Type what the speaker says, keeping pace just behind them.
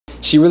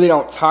she really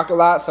don't talk a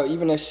lot, so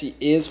even if she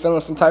is feeling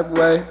some type of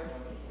way,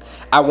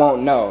 I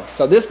won't know.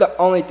 So this is the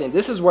only thing.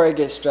 This is where it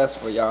gets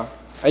stressful, y'all.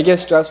 It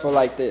gets stressful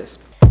like this.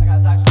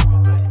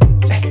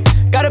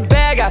 Got a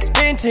bag, I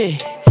spent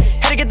it.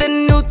 Had to get the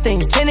new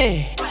thing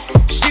tinted.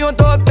 She gon'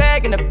 throw it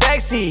back in the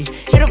backseat.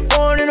 Hit a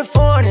foreign and a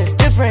foreign, it's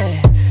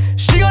different.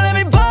 She gon' let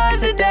me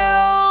buzz it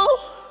down.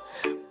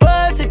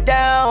 Buzz it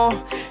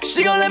down.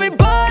 She gon' let me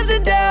buzz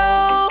it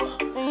down.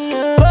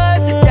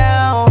 Buzz it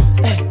down.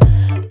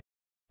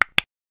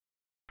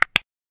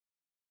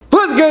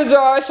 What's good,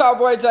 y'all? It's your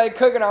boy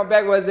JCook, and I'm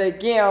back once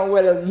again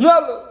with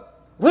another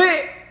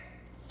lit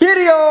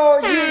video.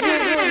 Yeah.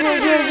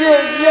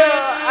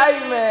 Hey,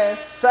 man,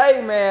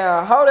 say,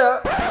 man, hold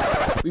up.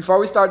 Before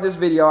we start this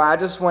video, I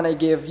just want to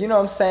give, you know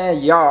what I'm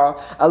saying,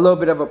 y'all a little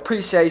bit of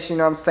appreciation, you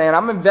know what I'm saying.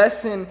 I'm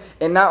investing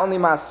in not only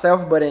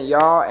myself, but in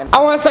y'all. And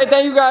I want to say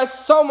thank you guys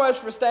so much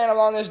for staying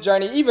along this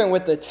journey, even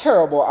with the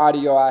terrible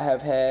audio I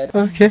have had.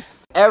 Okay.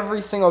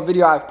 Every single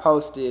video I've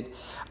posted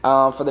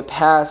for the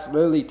past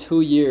literally 2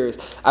 years,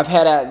 I've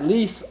had at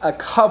least a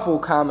couple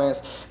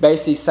comments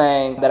basically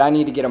saying that I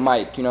need to get a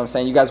mic. You know what I'm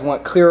saying? You guys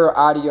want clearer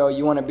audio,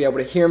 you want to be able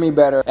to hear me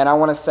better, and I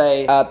want to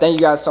say thank you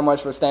guys so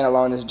much for staying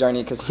along this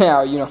journey, because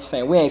now, you know what I'm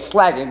saying, we ain't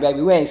slacking,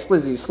 baby. We ain't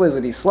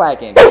slizzity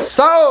slacking.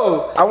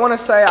 So I want to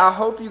say I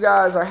hope you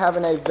guys are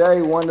having a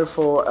very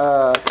wonderful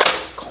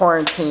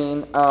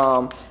quarantine.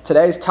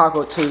 Today's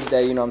Taco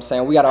Tuesday, you know what I'm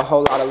saying. We got a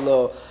whole lot of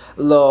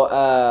little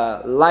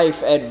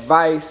life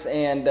advice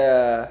and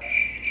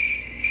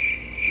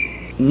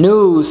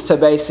news to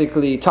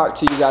basically talk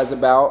to you guys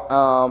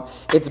about.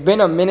 It's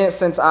been a minute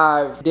since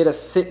I've did a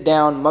sit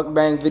down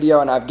mukbang video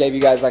and I've gave you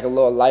guys like a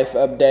little life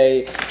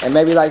update and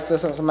maybe like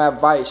some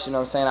advice, you know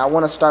what I'm saying. I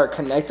want to start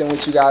connecting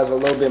with you guys a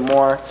little bit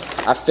more.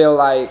 I feel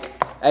like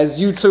as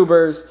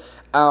YouTubers,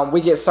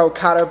 we get so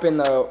caught up in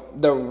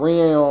the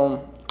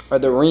realm or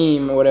the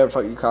ream or whatever the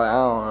fuck you call it, I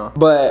don't know,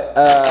 but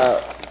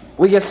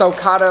we get so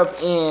caught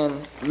up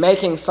in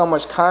making so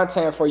much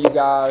content for you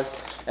guys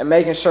and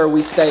making sure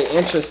we stay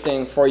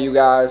interesting for you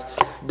guys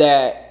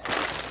that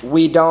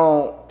we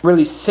don't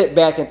really sit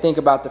back and think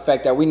about the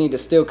fact that we need to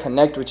still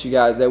connect with you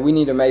guys, that we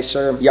need to make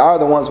sure y'all are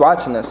the ones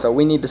watching us, so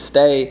we need to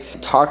stay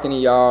talking to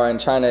y'all and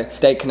trying to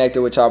stay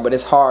connected with y'all. But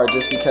it's hard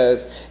just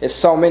because it's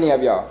so many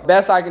of y'all.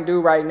 Best I can do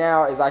right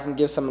now is I can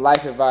give some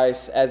life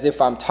advice as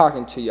if I'm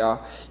talking to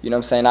y'all. You know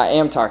what I'm saying? I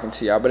am talking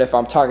to y'all, but if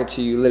I'm talking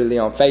to you literally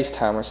on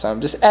FaceTime or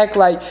something, just act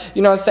like,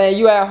 you know what I'm saying,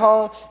 you at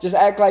home, just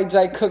act like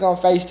JCook on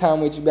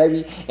FaceTime with you,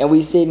 baby, and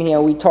we sitting here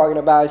and we talking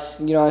about,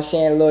 you know what I'm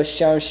saying, a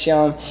little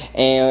shum,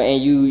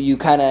 and you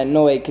kind of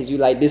annoyed because you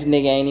like, this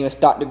nigga ain't even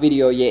start the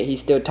video yet.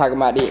 He's still talking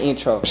about the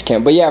intro. Just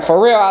kidding. But yeah,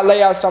 for real, I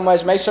lay out so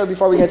much. Make sure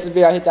before we get to the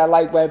video, hit that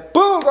like button.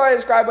 Boom! Go ahead,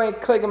 subscribe button,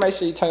 click, and make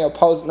sure you turn your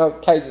post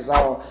notifications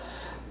on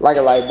like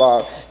a light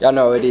bulb. Y'all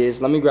know what it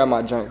is. Let me grab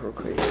my drink real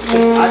quick.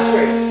 I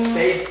straight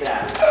spaced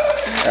that.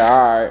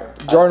 Alright.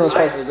 Jordan was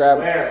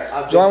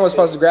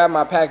supposed to grab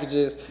my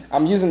packages.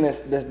 I'm using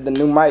the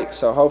new mic,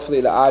 so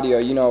hopefully the audio,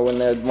 you know, when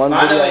there's one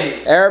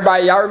video.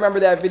 Everybody, y'all remember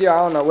that video? I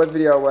don't know what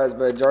video it was,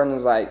 but Jordan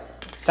was like,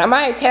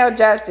 somebody tell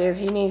Justice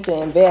he needs to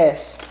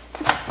invest.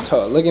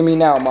 So look at me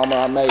now, mama,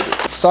 I made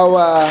it. So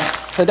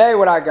today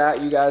what I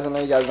got, you guys, I know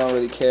you guys don't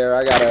really care.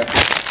 I got a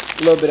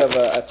little bit of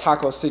a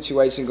taco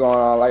situation going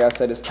on. Like I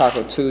said, it's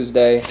Taco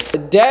Tuesday.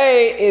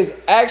 Today is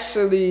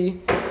actually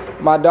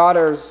my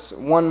daughter's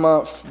 1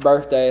 month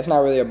birthday. It's not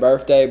really a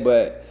birthday,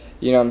 but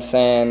you know what I'm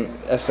saying,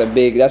 that's a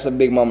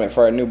big moment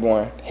for a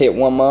newborn. Hit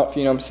 1 month,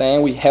 you know what I'm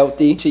saying? We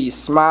healthy. She's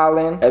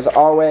smiling as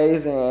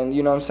always, and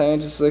you know what I'm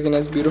saying, just looking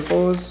as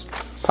beautiful as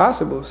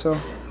possible. So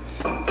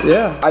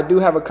yeah, I do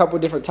have a couple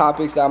different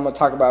topics that I'm gonna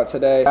talk about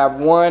today. I have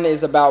one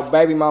is about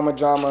baby mama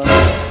drama.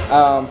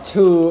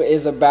 Two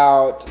is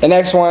about, the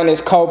next one is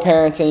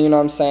co-parenting, you know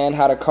what I'm saying,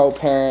 how to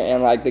co-parent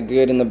and like the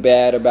good and the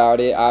bad about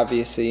it,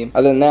 obviously.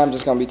 Other than that, I'm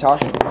just gonna be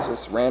talking,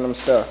 just random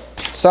stuff.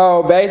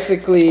 So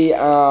basically,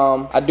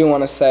 I do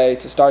wanna say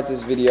to start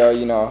this video,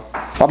 you know,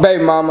 my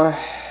baby mama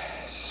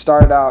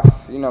started off,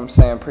 you know what I'm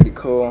saying, pretty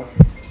cool.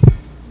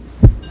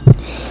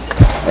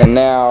 And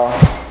now,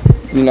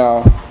 you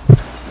know,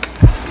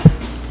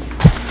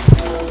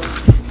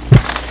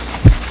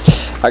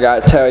 I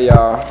gotta tell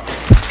y'all,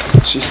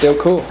 she's still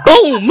cool.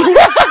 Boom!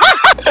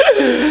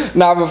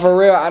 Nah, but for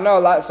real, I know a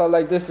lot. So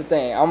like, this is the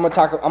thing. I'm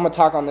gonna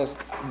talk on this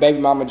baby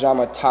mama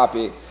drama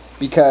topic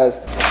because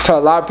a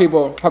lot of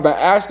people have been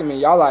asking me,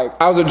 y'all like,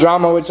 how's the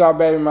drama with y'all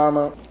baby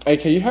mama? Hey,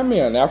 can you hand me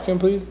a napkin,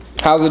 please?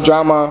 How's the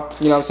drama,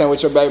 you know what I'm saying,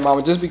 with your baby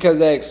mama? Just because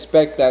they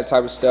expect that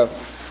type of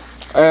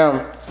stuff.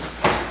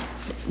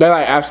 They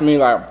like ask me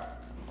like,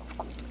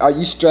 are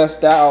you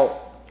stressed out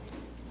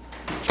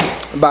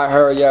about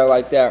her? Yeah,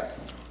 like that.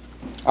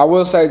 I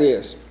will say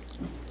this,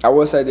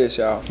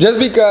 y'all. Just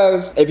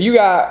because if you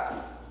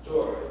got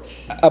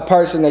a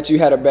person that you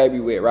had a baby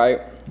with, right?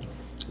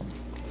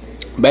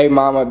 Baby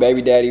mama,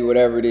 baby daddy,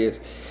 whatever it is.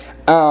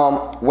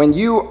 When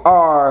you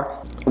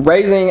are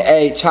raising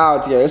a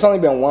child together, it's only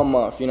been 1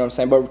 month, you know what I'm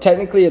saying? But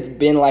technically it's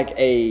been like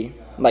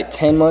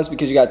 10 months,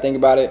 because you gotta think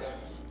about it.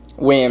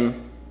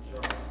 When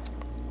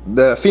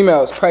the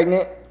female is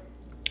pregnant,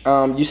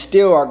 you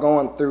still are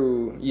going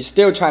through, you're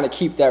still trying to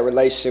keep that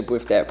relationship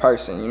with that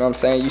person. You know what I'm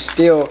saying? You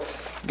still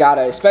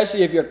gotta,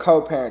 especially if you're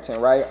co-parenting,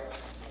 right?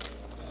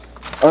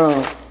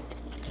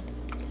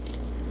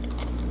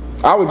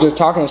 I was just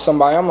talking to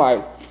somebody, I'm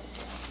like,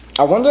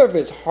 I wonder if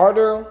it's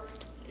harder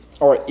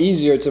or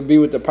easier to be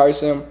with the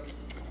person,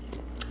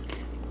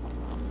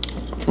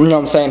 you know what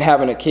I'm saying,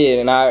 having a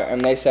kid.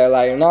 And they said,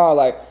 like, no,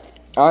 like,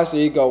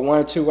 honestly, you go one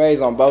or two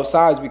ways on both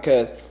sides,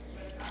 because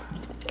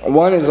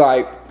one is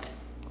like,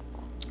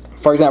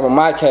 for example, in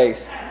my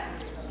case,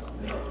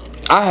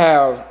 I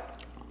have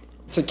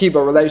to keep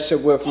a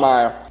relationship with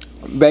my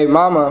baby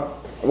mama,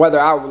 whether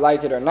I would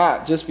like it or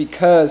not, just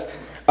because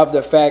of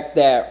the fact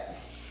that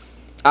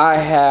I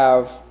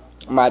have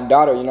my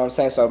daughter, you know what I'm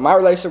saying? So if my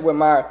relationship with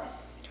my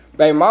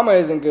baby mama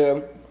isn't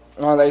good,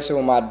 my relationship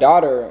with my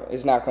daughter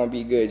is not going to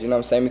be good, you know what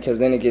I'm saying? Because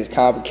then it gets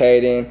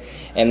complicated,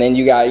 and then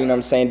you got, you know what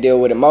I'm saying, deal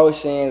with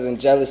emotions and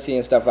jealousy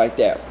and stuff like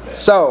that.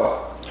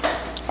 So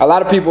a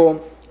lot of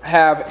people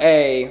have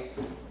a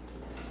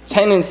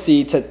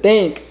tendency to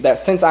think that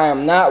since I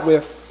am not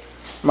with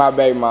my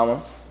baby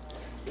mama,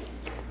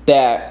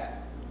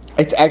 that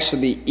it's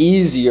actually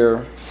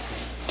easier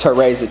to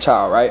raise a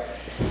child, right?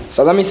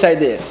 So let me say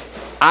this.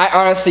 I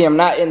honestly am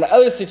not in the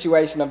other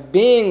situation of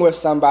being with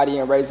somebody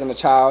and raising a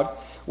child,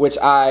 which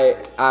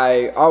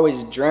I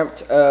always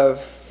dreamt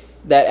of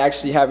that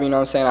actually happening, you know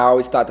what I'm saying? I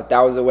always thought that that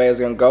was the way it was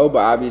going to go, but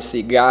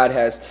obviously God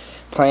has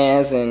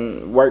plans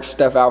and works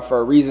stuff out for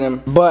a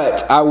reason.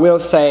 But I will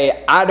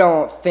say I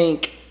don't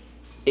think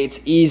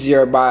it's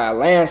easier by a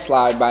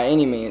landslide by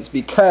any means,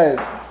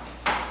 because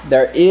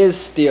there is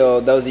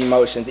still those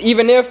emotions.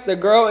 Even if the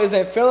girl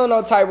isn't feeling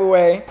no type of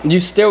way, you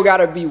still got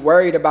to be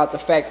worried about the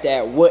fact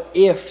that what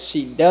if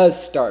she does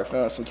start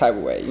feeling some type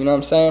of way, you know what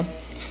I'm saying?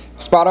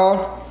 Spot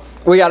on.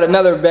 We got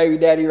another baby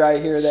daddy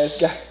right here that's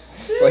got,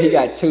 well, he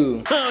got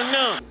two. Oh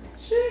no.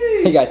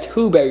 He got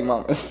two baby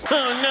mamas.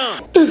 Oh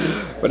no.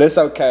 But it's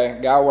okay.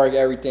 God work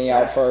everything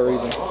out for a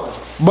reason.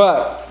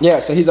 But yeah,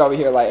 so he's over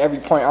here like every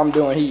point I'm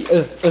doing, he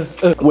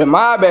With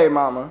my baby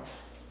mama,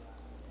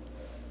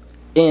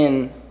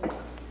 in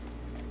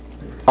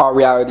all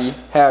reality,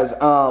 has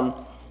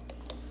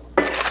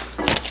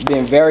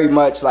been very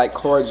much like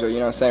cordial, you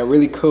know what I'm saying?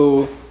 Really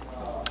cool.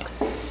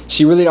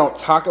 She really don't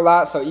talk a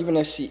lot, so even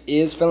if she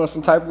is feeling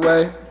some type of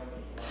way,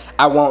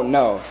 I won't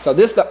know. So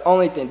this is the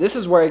only thing. This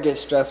is where it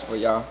gets stressful,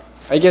 y'all.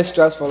 It gets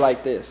stressful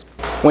like this.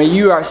 When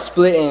you are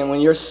splitting, when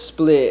you're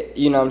split,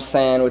 you know what I'm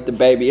saying, with the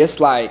baby, it's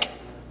like,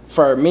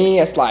 for me,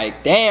 it's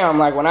like, damn,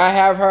 like when I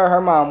have her, her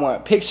mom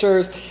want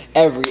pictures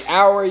every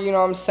hour, you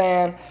know what I'm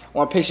saying?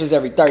 Want pictures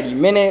every 30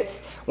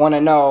 minutes, want to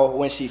know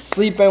when she's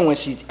sleeping, when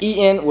she's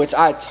eating, which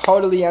I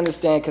totally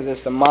understand because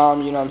it's the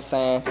mom, you know what I'm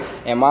saying?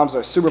 And moms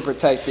are super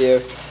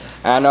protective.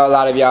 And I know a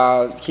lot of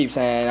y'all keep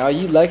saying, oh,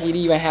 you lucky to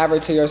even have her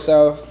to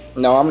yourself.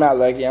 No, I'm not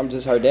lucky, I'm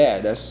just her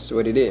dad. That's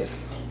what it is.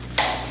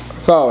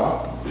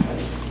 So,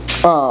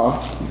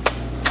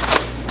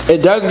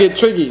 it does get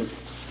tricky.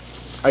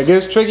 It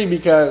gets tricky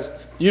because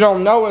you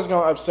don't know what's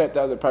going to upset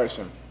the other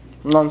person.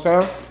 You know what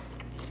I'm saying?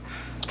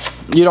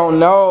 You don't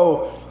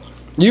know.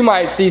 You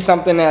might see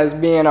something as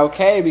being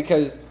okay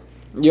because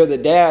you're the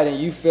dad and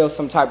you feel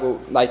some type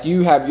of, like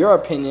you have your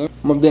opinion.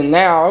 But then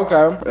now,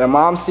 okay, the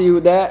mom see you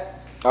with that.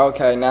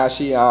 Okay, now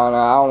she, I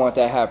don't want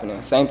that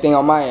happening. Same thing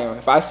on my end.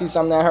 If I see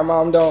something that her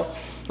mom don't,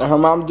 that her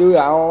mom do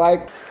that I don't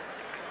like,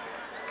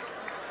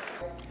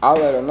 I'll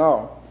let her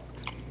know.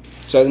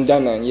 She hasn't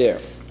done that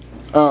yet.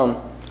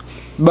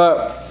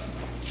 But,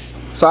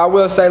 so I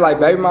will say, like,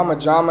 baby mama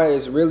drama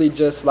is really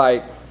just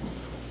like,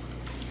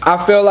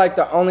 I feel like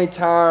the only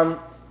time,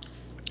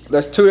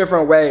 there's two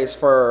different ways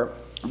for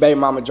baby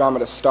mama drama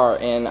to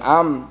start. And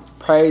I'm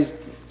praise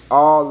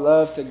all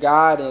love to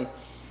God and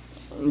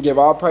give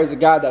all praise to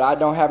God that I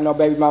don't have no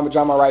baby mama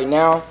drama right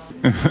now.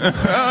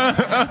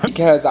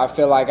 Because I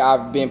feel like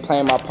I've been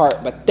playing my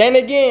part. But then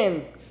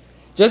again,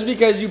 just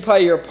because you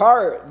play your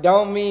part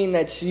don't mean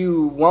that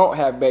you won't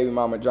have baby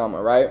mama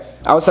drama, right?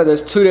 I would say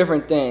there's two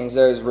different things.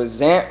 There's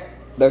resentment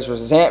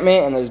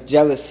and there's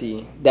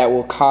jealousy that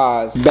will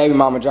cause baby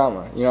mama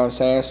drama, you know what I'm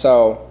saying?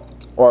 So,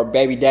 or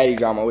baby daddy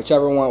drama,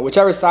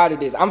 whichever side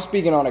it is. I'm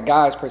speaking on a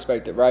guy's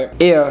perspective, right?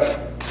 If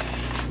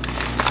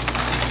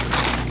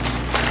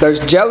there's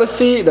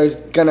jealousy, it's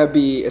gonna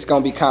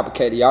be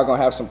complicated. Y'all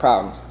gonna have some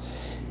problems.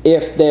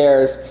 If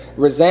there's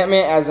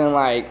resentment, as in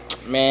like,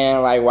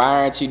 man, like,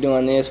 why aren't you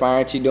doing this? Why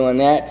aren't you doing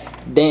that?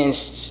 Then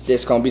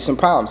there's gonna be some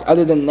problems.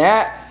 Other than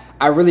that,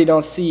 I really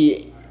don't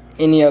see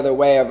any other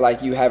way of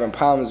like you having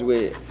problems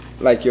with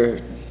like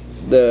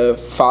the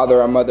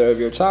father or mother of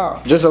your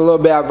child. Just a little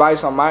bit of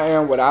advice on my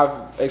end. What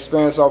I've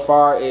experienced so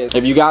far is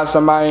if you got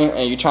somebody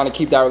and you're trying to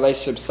keep that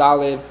relationship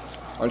solid,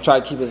 or try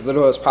to keep as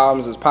little as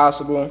problems as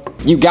possible,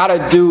 you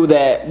gotta do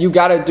that. You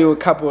gotta do a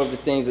couple of the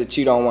things that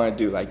you don't want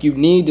to do. Like, you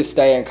need to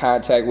stay in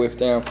contact with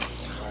them.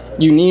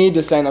 You need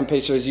to send them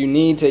pictures. You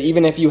need to,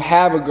 even if you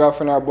have a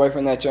girlfriend or a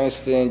boyfriend that you're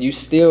interested in, you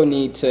still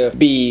need to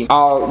be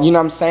all, you know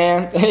what I'm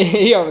saying?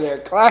 He over there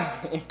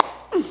clapping.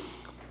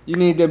 You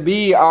need to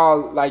be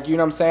all, like, you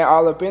know what I'm saying,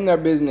 all up in their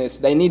business.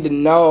 They need to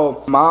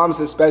know,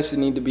 moms especially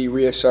need to be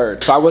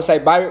reassured. So I would say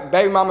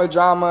baby mama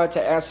drama, to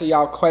answer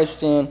y'all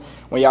question,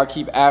 when y'all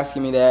keep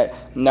asking me that,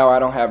 no, I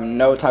don't have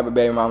no type of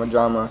baby mama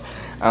drama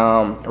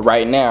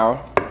right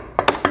now.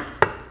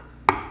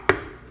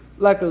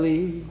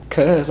 Luckily,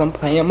 cause I'm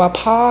playing my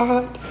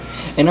part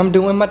and I'm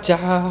doing my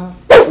job.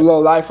 A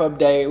little life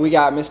update. We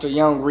got Mr.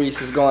 Young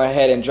Reese is going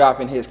ahead and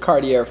dropping his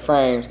Cartier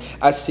frames.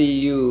 I see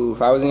you.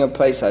 If I was in your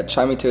place, I'd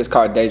try me to. It's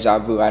called Deja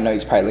Vu. I know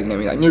he's probably looking at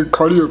me like, your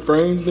Cartier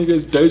frames, nigga,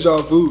 it's Deja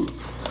Vu.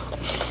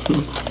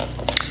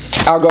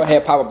 I'll go ahead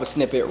and pop up a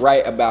snippet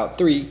right about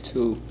 3,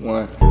 2,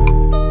 1.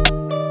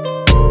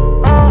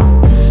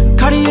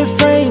 Cartier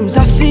frames,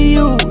 I see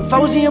you. If I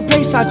was in your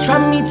place, I'd try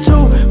me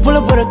too. Pull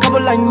up with a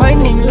couple like my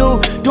name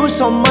Lou. Do it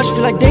so much,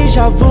 feel like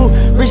deja vu.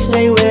 Rich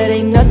stay where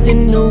ain't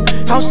nothing new.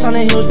 House on the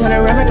hills,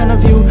 panoramic on the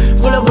view.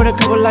 Pull up with a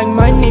couple like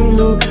my name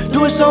Lou.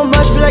 Do it so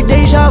much, feel like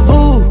deja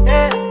vu.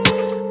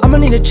 I'ma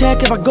need a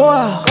check if I go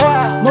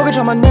out. Mortgage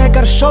on my neck,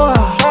 gotta show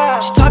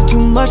out. She talk too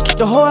much, keep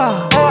the hoe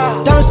out.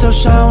 Diamonds still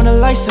shine when the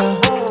lights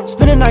out.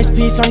 Spin a nice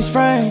piece on these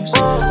frames.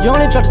 You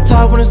only drop the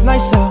top when it's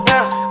nice out.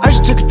 I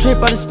just took a trip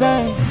out of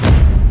Spain.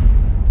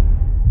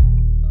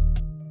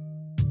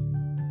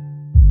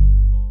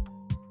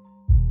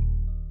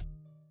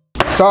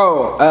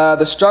 So,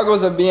 the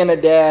struggles of being a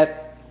dad,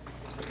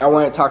 I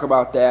want to talk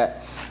about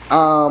that.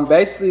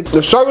 Basically,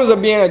 the struggles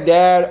of being a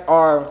dad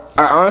are,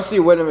 I honestly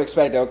wouldn't have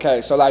expected.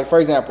 Okay, so like, for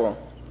example,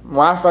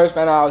 when I first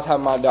found out I was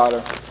having my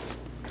daughter,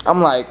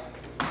 I'm like,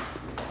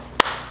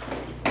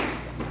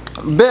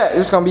 bet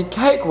it's gonna be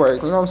cake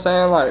work, you know what I'm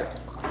saying? Like,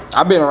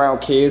 I've been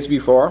around kids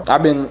before. I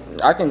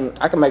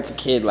can make a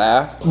kid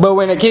laugh. But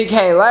when a kid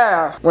can't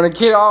laugh, when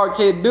all a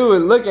kid do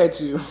is look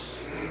at you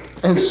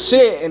and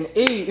shit and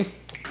eat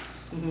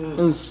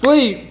and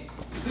sleep,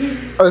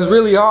 it's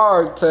really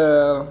hard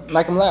to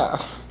make them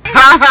laugh.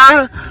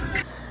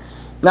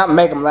 Not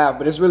make them laugh,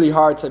 but it's really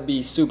hard to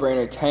be super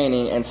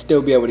entertaining and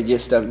still be able to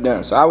get stuff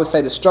done. So I would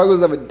say the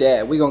struggles of a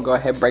dad, we're gonna go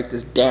ahead and break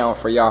this down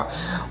for y'all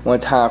one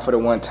time for the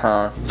one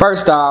time.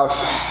 First off,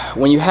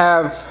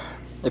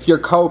 if you're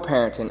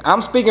co-parenting,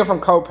 I'm speaking from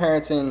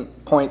co-parenting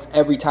points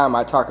every time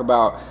I talk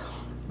about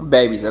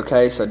babies,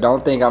 okay? So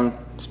don't think I'm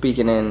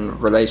speaking in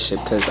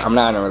relationship, because I'm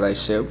not in a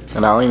relationship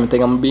and I don't even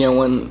think I'm gonna be in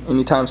one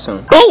anytime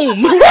soon.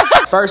 Boom!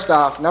 First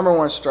off, number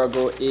one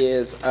struggle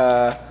is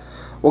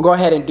we'll go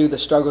ahead and do the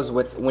struggles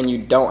with when you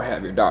don't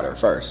have your daughter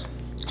first.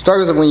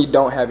 Struggles of when you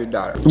don't have your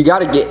daughter. You got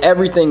to get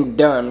everything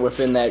done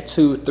within that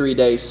 2-3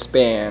 day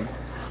span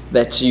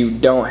that you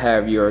don't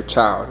have your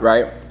child,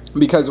 right?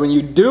 Because when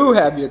you do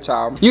have your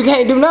child, you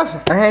can't do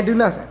nothing. I can't do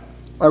nothing,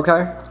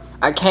 okay?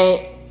 I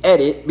can't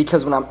edit,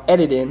 because when I'm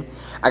editing,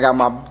 I got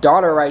my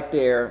daughter right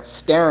there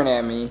staring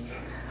at me,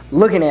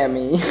 looking at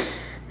me,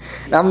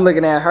 and I'm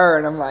looking at her,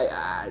 and I'm like,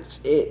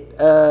 shit,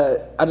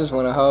 I just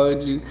want to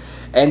hold you.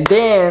 And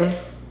then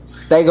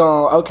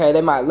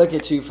they might look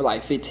at you for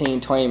like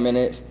 15-20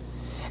 minutes,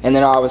 and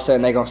then all of a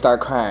sudden they gonna start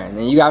crying,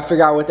 and you gotta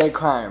figure out what they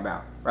crying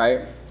about,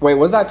 right? Wait, I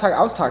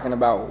was talking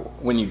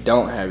about when you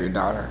don't have your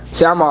daughter.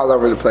 See, I'm all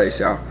over the place,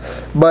 y'all.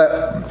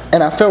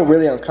 And I feel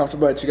really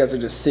uncomfortable that you guys are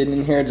just sitting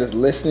in here, just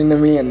listening to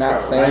me and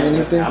not saying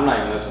anything. I'm not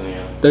even listening to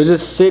you. They're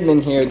just sitting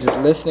in here, just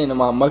listening to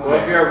my mukbang.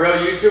 Well, if you're a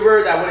real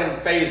YouTuber, that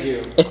wouldn't faze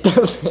you. It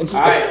doesn't.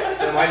 Alright,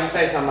 so why'd you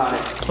say something about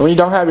it? When you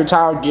don't have your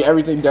child, get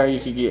everything done you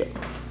can get.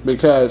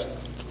 Because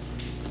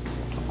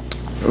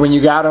when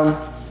you got them,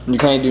 you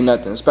can't do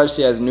nothing.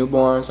 Especially as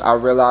newborns, I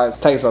realize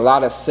it takes a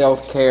lot of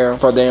self-care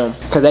for them,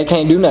 because they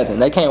can't do nothing.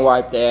 They can't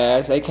wipe their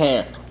ass. They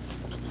can't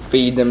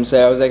feed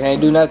themselves. They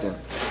can't do nothing.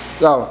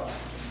 So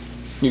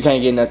you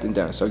can't get nothing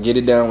done. So get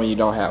it done when you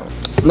don't have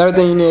them. Another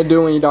thing you need to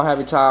do when you don't have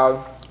a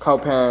child,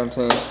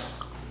 co-parenting,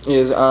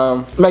 is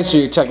make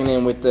sure you're checking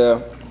in with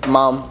the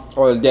mom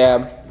or the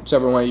dad,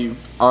 whichever one you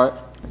aren't,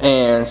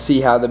 and see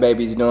how the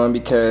baby's doing,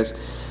 because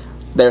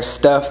there's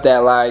stuff that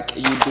like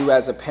you do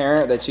as a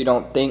parent that you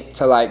don't think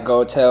to like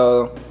go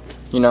tell,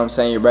 you know what I'm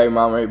saying, your baby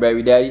mama or your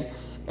baby daddy,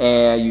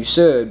 and you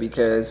should,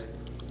 because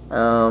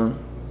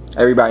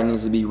everybody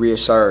needs to be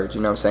reassured,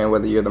 you know what I'm saying,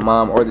 whether you're the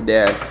mom or the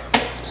dad.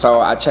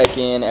 So I check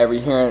in every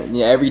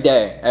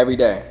day.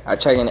 I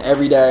check in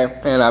every day,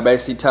 and I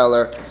basically tell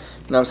her, you know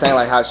what I'm saying,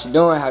 like how she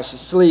doing, how she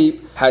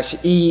sleep, how she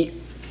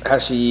eat,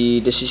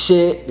 did she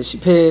shit, did she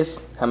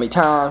piss, how many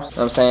times, you know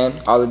what I'm saying,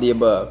 all of the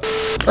above.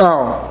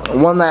 Oh,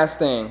 one last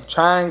thing,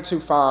 trying to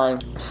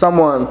find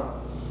someone,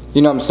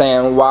 you know what I'm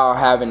saying, while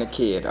having a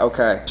kid,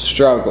 okay,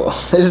 struggle.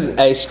 This is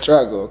a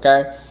struggle,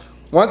 okay?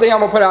 One thing I'm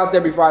gonna put out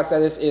there before I say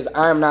this is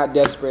I am not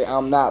desperate,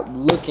 I'm not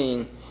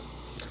looking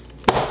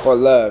for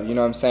love, you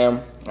know what I'm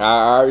saying?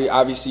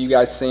 Obviously you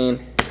guys see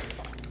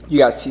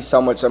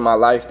so much of my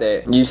life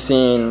that you've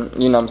seen,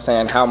 you know what I'm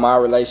saying, how my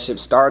relationship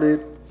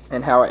started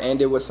and how it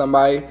ended with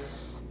somebody.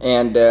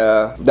 And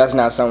that's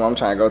not something I'm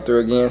trying to go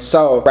through again.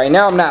 So right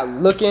now I'm not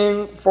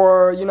looking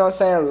for, you know what I'm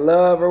saying,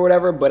 love or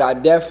whatever, but I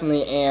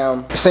definitely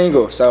am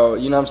single. So,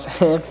 you know what I'm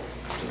saying?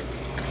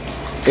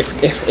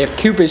 If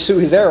Cupid shoot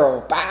his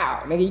arrow,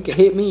 bow, nigga, you can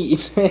hit me.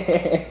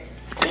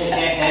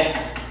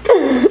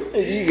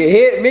 You can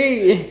hit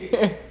me.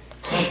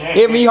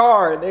 Hit me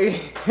hard,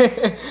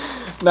 nigga.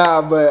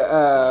 Nah,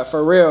 but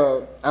for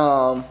real,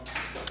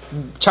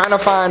 trying to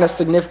find a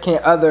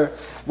significant other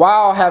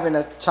while having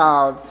a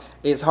child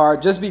is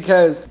hard, just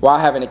because while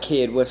having a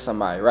kid with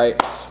somebody,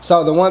 right?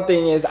 So the one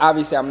thing is,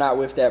 obviously I'm not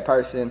with that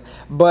person,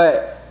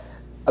 but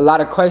a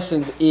lot of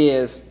questions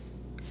is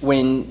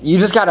when you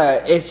just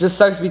gotta, it just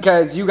sucks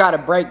because you gotta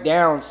break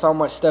down so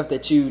much stuff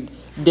that you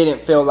didn't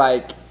feel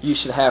like you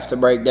should have to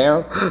break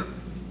down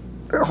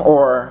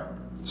or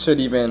should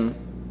even,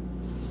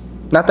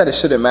 not that it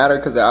shouldn't matter,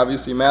 because it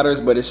obviously matters,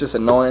 but it's just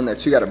annoying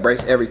that you gotta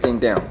break everything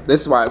down.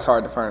 This is why it's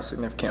hard to find a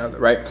significant other,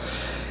 right?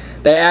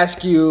 They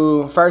ask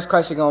you, first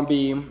question gonna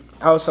be,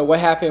 oh, so what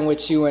happened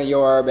with you and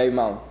your baby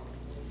mama?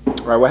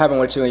 Right, what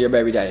happened with you and your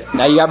baby daddy?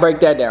 Now you gotta break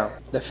that down.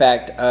 The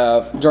fact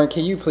of, Jordan,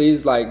 can you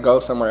please like go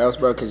somewhere else,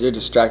 bro? Because you're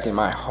distracting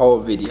my whole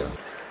video.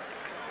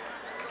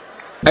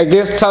 It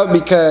gets tough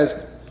because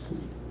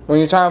when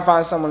you're trying to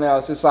find someone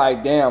else, it's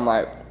like, damn,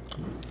 like,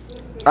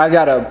 I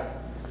gotta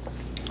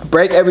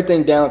break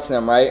everything down to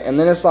them, right? And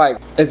then it's like,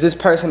 is this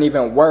person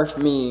even worth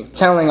me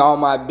telling all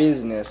my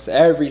business,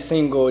 every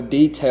single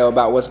detail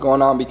about what's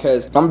going on?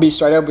 Because I'm gonna be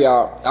straight up with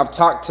y'all. I've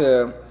talked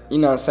to, you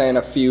know what I'm saying,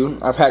 a few.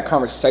 I've had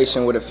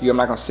conversation with a few. I'm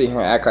not gonna sit here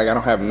and act like I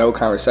don't have no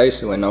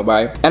conversation with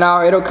nobody. And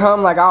it'll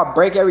come like, I'll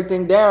break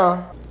everything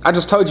down. I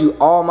just told you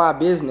all my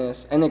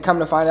business, and then come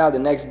to find out the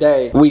next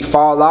day we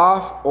fall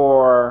off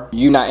or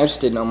you not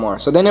interested no more.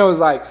 So then it was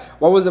like,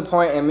 what was the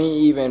point in me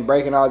even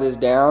breaking all this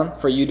down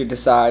for you to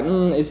decide,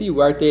 is he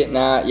worth it?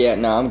 Nah, yeah,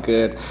 no, I'm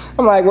good.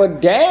 I'm like, well,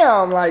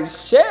 damn, like,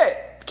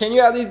 shit. Can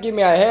you at least give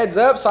me a heads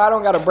up so I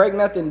don't gotta break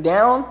nothing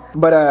down?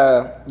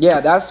 But yeah,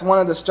 that's one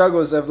of the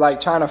struggles of like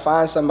trying to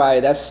find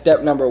somebody. That's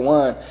step number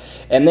one.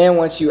 And then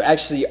once you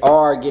actually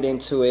are get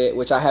into it,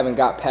 which I haven't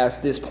got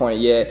past this point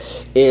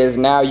yet, is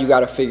now you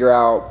gotta figure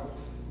out,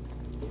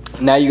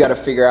 you know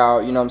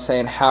what I'm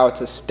saying, how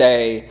to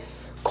stay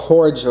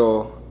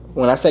cordial.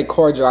 When I say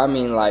cordial, I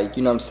mean like,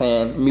 you know what I'm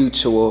saying,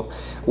 mutual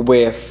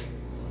with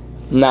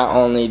not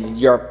only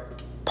your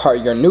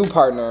new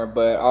partner,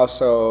 but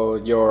also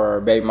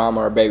your baby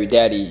mama or baby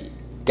daddy.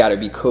 Gotta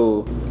be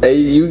cool.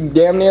 You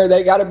damn near,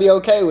 they gotta be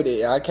okay with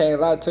it. I can't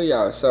lie to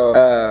y'all.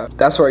 So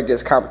that's where it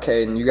gets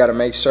complicated. And you gotta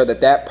make sure that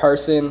that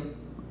person,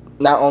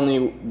 not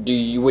only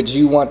would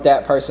you want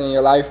that person in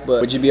your life,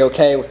 but would you be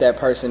okay with that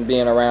person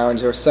being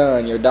around your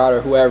son, your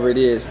daughter, whoever it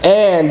is?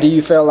 And do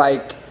you feel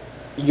like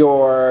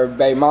your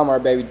baby mama or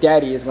baby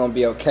daddy is gonna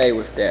be okay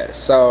with that?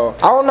 So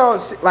I don't know,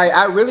 like,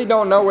 I really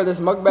don't know where this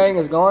mukbang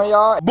is going,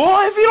 y'all. Boy,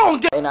 if you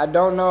don't get, and I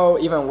don't know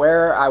even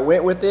where I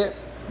went with it,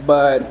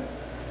 but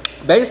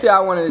basically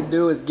all I wanted to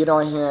do is get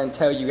on here and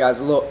tell you guys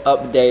a little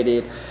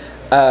updated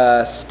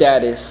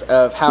status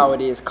of how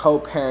it is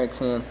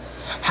co-parenting,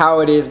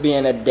 how it is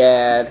being a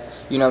dad.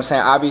 You know what I'm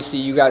saying? Obviously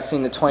you guys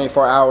seen the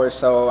 24 hours,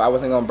 so I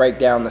wasn't gonna break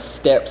down the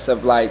steps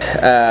of like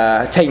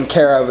taking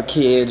care of a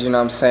kid, you know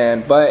what I'm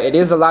saying? But it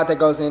is a lot that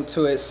goes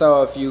into it.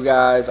 So if you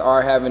guys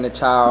are having a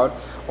child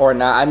or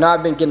not, I know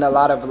I've been getting a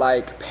lot of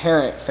like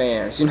parent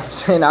fans, you know what I'm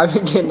saying? I've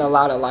been getting a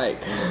lot of like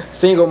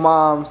single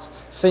moms,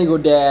 single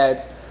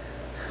dads,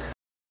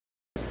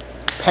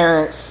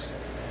 parents.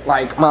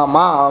 Like my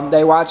mom,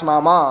 they watch my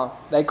mom.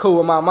 They cool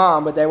with my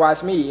mom, but they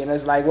watch me, and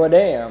it's like, well,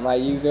 damn,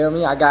 like, you feel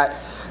me? I got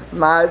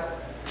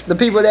the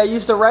people that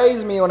used to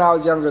raise me when I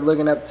was younger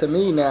looking up to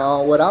me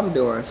now on what I'm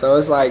doing. So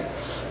it's like,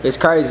 it's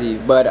crazy.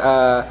 But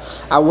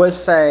I would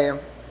say,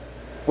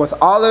 with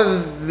all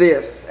of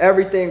this,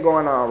 everything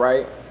going on,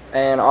 right,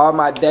 and all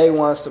my day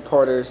one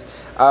supporters,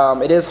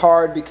 it is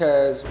hard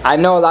because I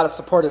know a lot of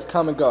supporters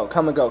come and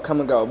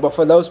go. But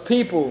for those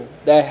people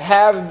that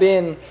have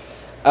been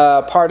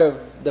part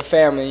of the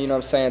family, you know what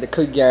I'm saying, the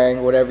Cook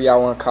Gang, whatever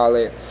y'all want to call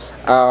it,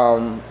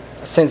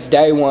 since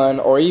day one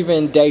or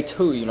even day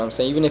two, you know what I'm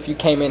saying, even if you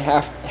came in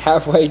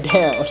halfway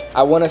down,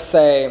 I want to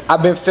say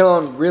I've been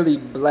feeling really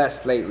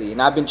blessed lately,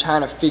 and I've been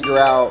trying to figure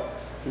out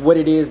what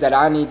it is that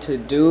I need to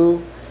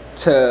do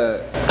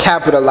to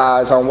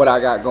capitalize on what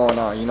I got going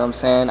on, you know what I'm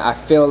saying? I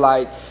feel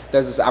like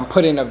I'm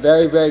put in a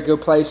very, very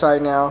good place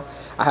right now.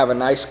 I have a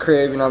nice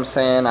crib, you know what I'm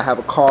saying, I have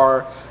a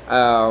car,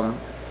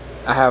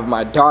 I have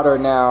my daughter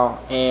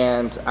now,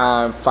 and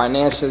I'm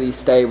financially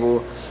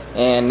stable,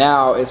 and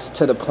now it's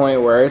to the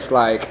point where it's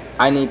like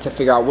I need to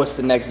figure out what's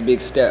the next big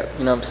step,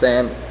 you know what I'm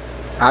saying?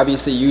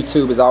 Obviously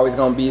YouTube is always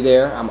going to be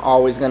there. I'm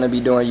always going to be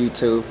doing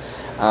YouTube,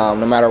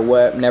 no matter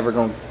what. I'm never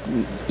going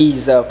to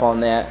ease up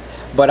on that,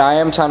 but I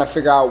am trying to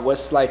figure out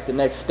what's like the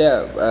next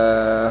step,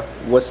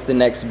 what's the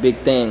next big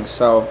thing.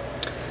 So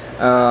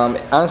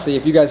honestly,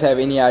 if you guys have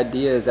any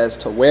ideas as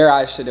to where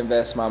I should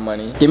invest my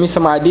money, give me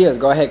some ideas.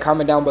 Go ahead,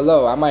 comment down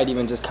below. I might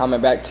even just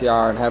comment back to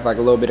y'all and have like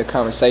a little bit of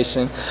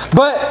conversation.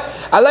 But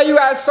I love you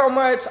guys so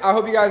much. I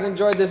hope you guys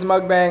enjoyed this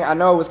mukbang. I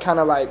know it was kind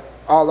of like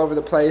all over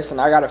the place, and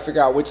I got to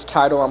figure out which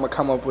title I'm gonna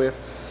come up with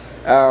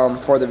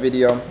for the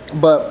video.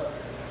 But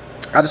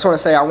I just want to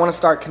say I want to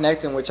start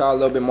connecting with y'all a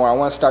little bit more. I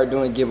want to start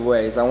doing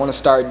giveaways. I want to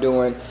start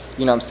doing,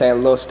 you know what I'm saying,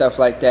 little stuff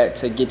like that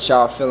to get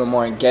y'all feeling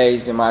more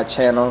engaged in my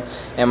channel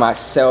and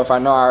myself. I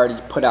know I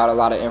already put out a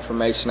lot of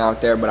information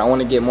out there, but I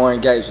want to get more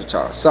engaged with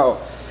y'all.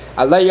 So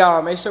I love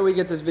y'all. Make sure we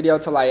get this video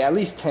to like at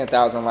least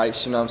 10,000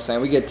 likes, you know what I'm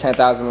saying. We get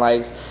 10,000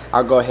 likes,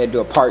 I'll go ahead and do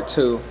a part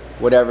 2,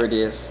 whatever it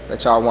is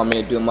that y'all want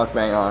me to do a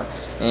mukbang on.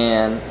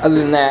 And other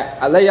than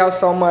that, I love y'all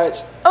so much.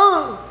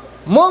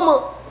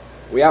 Mama,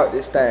 we out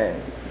this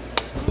thing.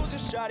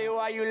 Shawty,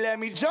 why you let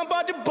me jump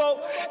out the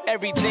boat?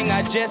 Everything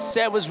I just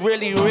said was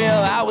really real.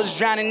 I was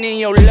drowning in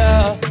your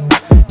love,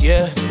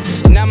 yeah.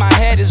 Now my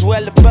head is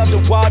well above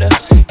the water,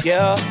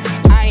 yeah.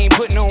 I ain't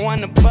put no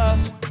one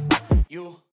above.